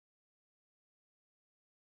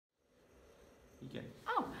Yeah.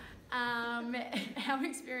 Oh, our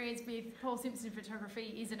experience with Paul Simpson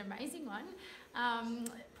Photography is an amazing one.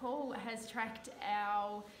 Paul has tracked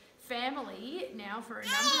our family now for a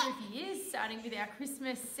number of years, starting with our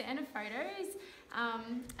Christmas Santa photos,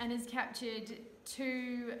 and has captured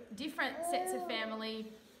 2 different sets of family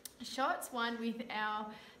shots, one with our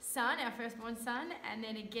son, our firstborn son, and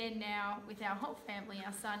then again now with our whole family,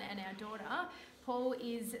 our son and our daughter. Paul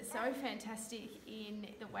is so fantastic in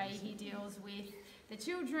the way he deals with the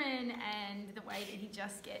children and the way that he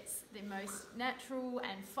just gets the most natural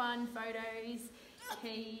and fun photos.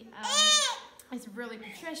 He is really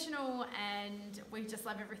professional, and we just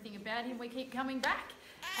love everything about him. We keep coming back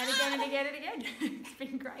and again and again and again. It's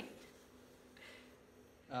been great.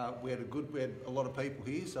 We had a lot of people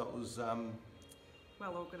here, so it was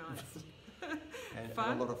well organised and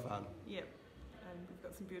fun. a lot of fun. Yep, and we've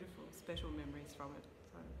got some beautiful special memories from it,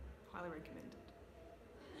 so highly recommend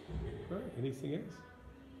it. Great. Anything else?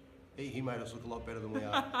 He made us look a lot better than we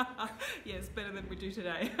are. Yes, better than we do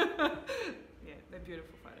today. Yeah, they're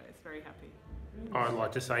beautiful photos. Very happy. I'd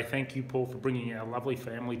like to say thank you, Paul, for bringing our lovely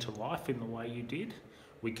family to life in the way you did.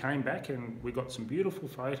 We came back and we got some beautiful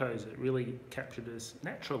photos that really captured us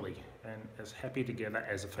naturally and as happy together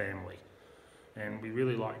as a family. And we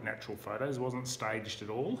really liked natural photos. It wasn't staged at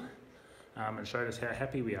all, and showed us how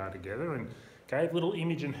happy we are together, and gave little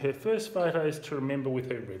Imogen her first photos to remember with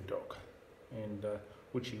her red dog, and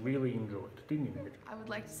which she really enjoyed, didn't you, Imogen? I would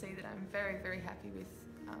like to say that I'm very, very happy with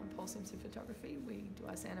Paul Simpson Photography. We do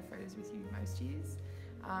our Santa photos with you most years.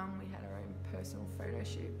 We had our own personal photo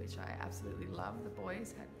shoot, which I absolutely love. The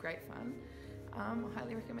boys had great fun. I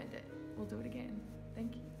highly recommend it. We'll do it again.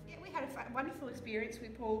 Thank you. Yeah, we had a wonderful experience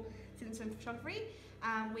with Paul Simpson Photography.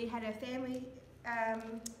 We had a family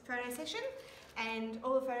photo session, and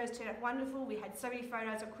all the photos turned out wonderful. We had so many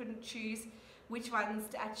photos I couldn't choose which ones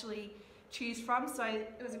to actually choose from, so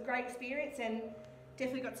it was a great experience, and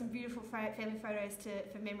definitely got some beautiful family photos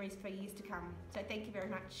for memories for years to come. So thank you very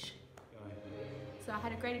much. So I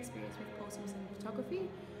had a great experience with Paul Simpson Photography.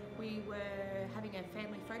 We were having a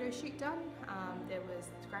family photo shoot done. There was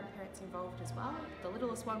grandparents involved as well. The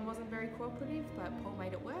littlest one wasn't very cooperative, but Paul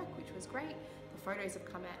made it work, which was great. The photos have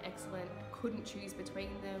come out excellent, couldn't choose between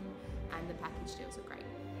them, and the package deals are great.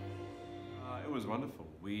 It was wonderful.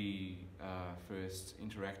 We first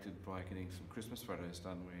interacted by getting some Christmas photos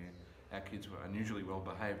done where our kids were unusually well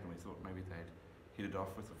behaved, and we thought maybe they'd hit it off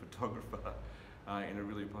with the photographer in a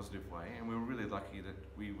really positive way. And we were really lucky that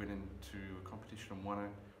we went into a competition and won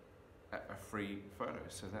a free photo.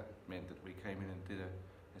 So that meant that we came in and did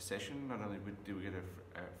a session. Not only did we get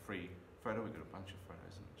a free photo, we got a bunch of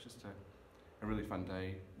photos, and it was just a really fun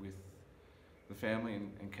day with the family,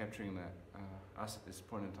 and capturing that us at this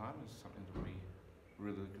point in time is something that we were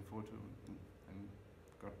really looking forward to, and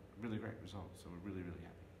got really great results. So we're really, really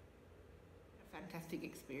happy. A fantastic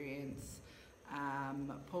experience.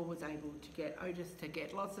 Paul was able to get Otis to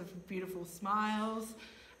get lots of beautiful smiles,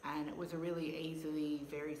 and it was a really easily,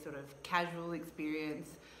 very sort of casual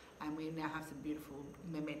experience, and we now have some beautiful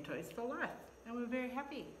mementos for life, and we're very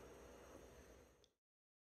happy.